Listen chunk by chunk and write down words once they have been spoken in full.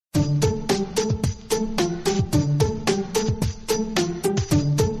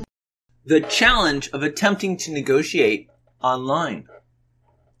The challenge of attempting to negotiate online.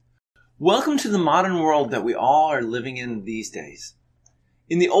 Welcome to the modern world that we all are living in these days.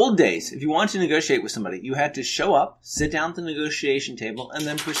 In the old days, if you wanted to negotiate with somebody, you had to show up, sit down at the negotiation table, and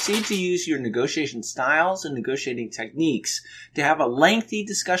then proceed to use your negotiation styles and negotiating techniques to have a lengthy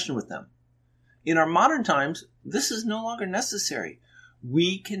discussion with them. In our modern times, this is no longer necessary.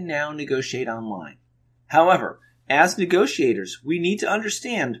 We can now negotiate online. However, as negotiators, we need to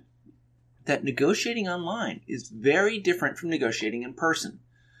understand that negotiating online is very different from negotiating in person.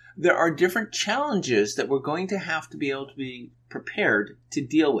 There are different challenges that we're going to have to be able to be prepared to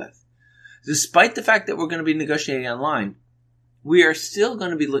deal with. Despite the fact that we're going to be negotiating online, we are still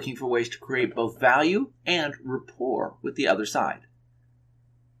going to be looking for ways to create both value and rapport with the other side.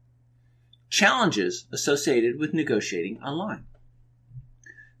 Challenges associated with negotiating online.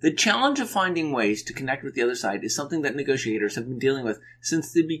 The challenge of finding ways to connect with the other side is something that negotiators have been dealing with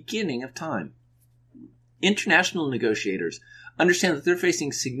since the beginning of time. International negotiators understand that they're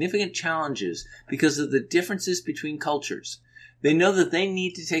facing significant challenges because of the differences between cultures. They know that they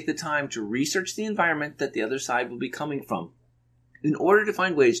need to take the time to research the environment that the other side will be coming from in order to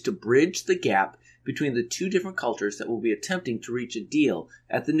find ways to bridge the gap between the two different cultures that will be attempting to reach a deal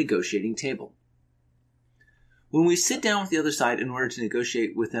at the negotiating table. When we sit down with the other side in order to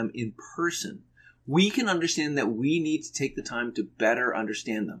negotiate with them in person, we can understand that we need to take the time to better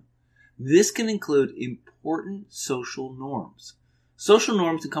understand them. This can include important social norms. Social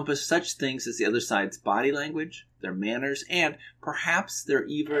norms encompass such things as the other side's body language, their manners, and perhaps their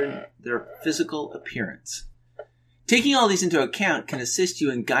physical appearance. Taking all these into account can assist you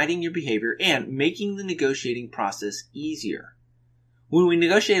in guiding your behavior and making the negotiating process easier. When we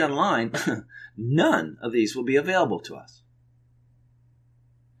negotiate online, none of these will be available to us.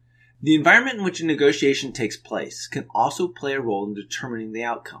 The environment in which a negotiation takes place can also play a role in determining the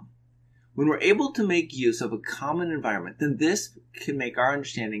outcome. When we're able to make use of a common environment, then this can make our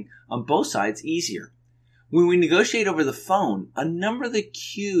understanding on both sides easier. When we negotiate over the phone, a number of the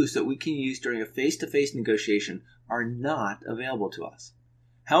cues that we can use during a face-to-face negotiation are not available to us.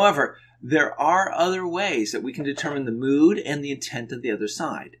 However, there are other ways that we can determine the mood and the intent of the other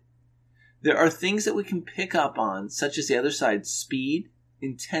side. There are things that we can pick up on, such as the other side's speed,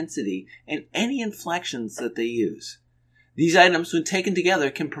 intensity, and any inflections that they use. These items, when taken together,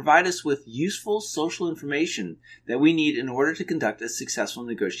 can provide us with useful social information that we need in order to conduct a successful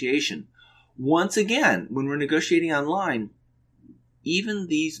negotiation. Once again, when we're negotiating online, even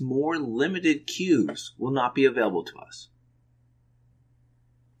these more limited cues will not be available to us.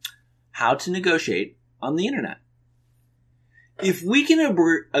 How to negotiate on the internet. If we can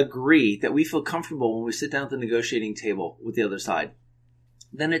agree that we feel comfortable when we sit down at the negotiating table with the other side,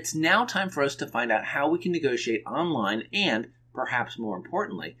 then it's now time for us to find out how we can negotiate online and, perhaps more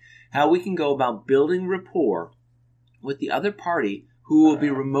importantly, how we can go about building rapport with the other party who will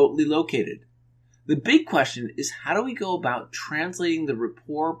be remotely located. The big question is, how do we go about translating the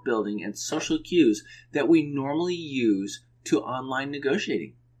rapport building and social cues that we normally use to online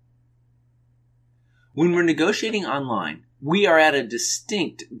negotiating? When we're negotiating online, we are at a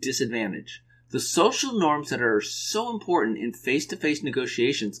distinct disadvantage. The social norms that are so important in face-to-face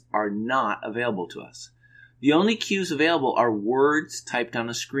negotiations are not available to us. The only cues available are words typed on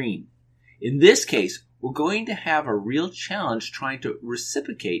a screen. In this case, we're going to have a real challenge trying to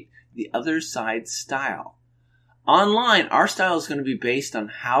reciprocate the other side's style. Online, our style is going to be based on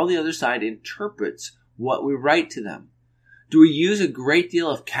how the other side interprets what we write to them. Do we use a great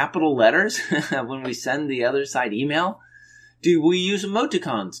deal of capital letters when we send the other side email? Do we use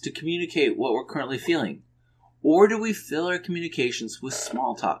emoticons to communicate what we're currently feeling? Or do we fill our communications with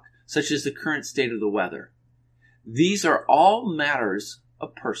small talk, such as the current state of the weather? These are all matters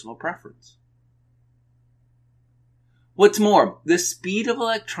of personal preference. What's more, the speed of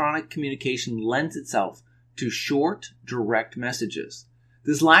electronic communication lends itself to short, direct messages.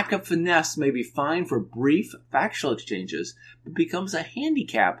 This lack of finesse may be fine for brief, factual exchanges, but becomes a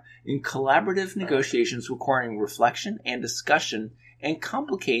handicap in collaborative negotiations requiring reflection and discussion and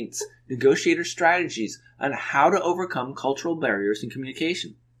complicates negotiator strategies on how to overcome cultural barriers in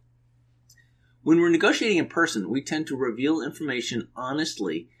communication. When we're negotiating in person, we tend to reveal information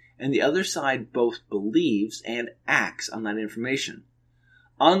honestly, and the other side both believes and acts on that information.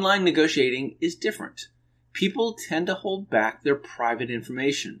 Online negotiating is different. People tend to hold back their private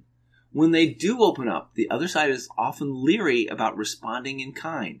information. When they do open up, the other side is often leery about responding in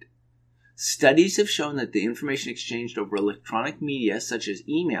kind. Studies have shown that the information exchanged over electronic media, such as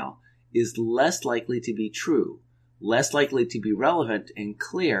email, is less likely to be true, less likely to be relevant and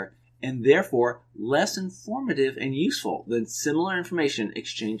clear, and therefore less informative and useful than similar information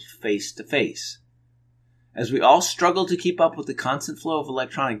exchanged face to face. As we all struggle to keep up with the constant flow of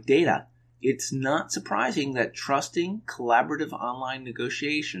electronic data, it's not surprising that trusting, collaborative online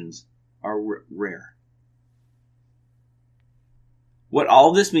negotiations are rare. What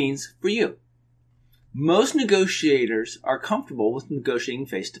all this means for you. Most negotiators are comfortable with negotiating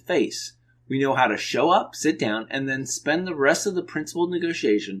face-to-face. We know how to show up, sit down, and then spend the rest of the principled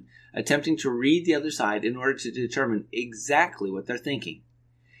negotiation attempting to read the other side in order to determine exactly what they're thinking.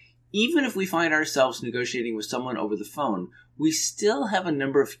 Even if we find ourselves negotiating with someone over the phone, we still have a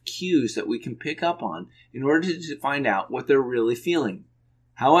number of cues that we can pick up on in order to find out what they're really feeling.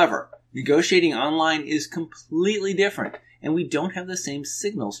 However, negotiating online is completely different, and we don't have the same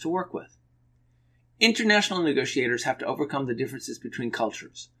signals to work with. International negotiators have to overcome the differences between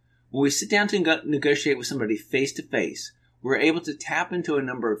cultures. When we sit down to negotiate with somebody face-to-face, we're able to tap into a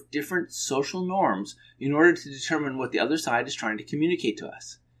number of different social norms in order to determine what the other side is trying to communicate to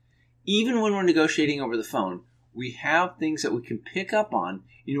us. Even when we're negotiating over the phone, we have things that we can pick up on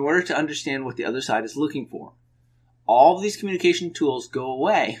in order to understand what the other side is looking for. All of these communication tools go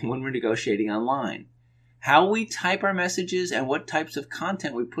away when we're negotiating online. How we type our messages and what types of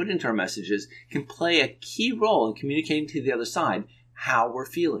content we put into our messages can play a key role in communicating to the other side how we're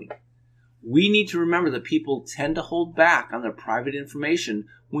feeling. We need to remember that people tend to hold back on their private information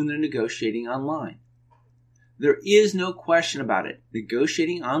when they're negotiating online. There is no question about it.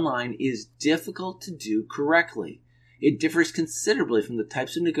 Negotiating online is difficult to do correctly. It differs considerably from the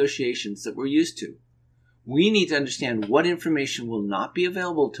types of negotiations that we're used to. We need to understand what information will not be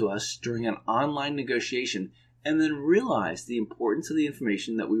available to us during an online negotiation and then realize the importance of the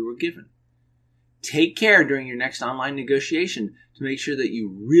information that we were given. Take care during your next online negotiation to make sure that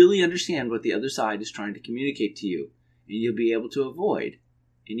you really understand what the other side is trying to communicate to you, and you'll be able to avoid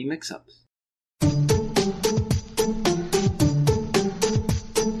any mix-ups.